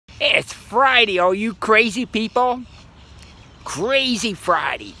Friday, all you crazy people. Crazy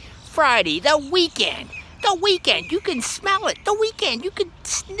Friday. Friday, the weekend. The weekend, you can smell it. The weekend, you can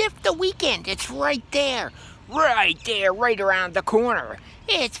sniff the weekend. It's right there. Right there, right around the corner.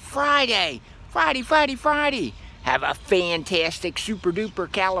 It's Friday. Friday, Friday, Friday. Have a fantastic, super duper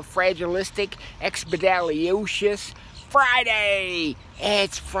califragilistic expedaliosis Friday.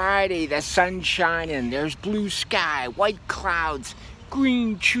 It's Friday. The sun's shining. There's blue sky, white clouds,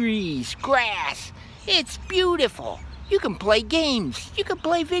 green trees, grass. It's beautiful. You can play games. You can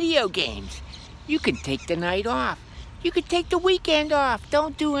play video games. You can take the night off. You can take the weekend off.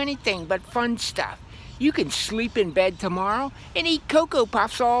 Don't do anything but fun stuff. You can sleep in bed tomorrow and eat Cocoa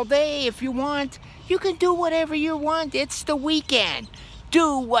Puffs all day if you want. You can do whatever you want. It's the weekend.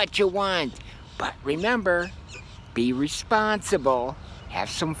 Do what you want. But remember, be responsible. Have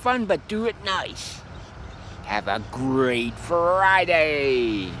some fun, but do it nice. Have a great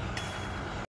Friday.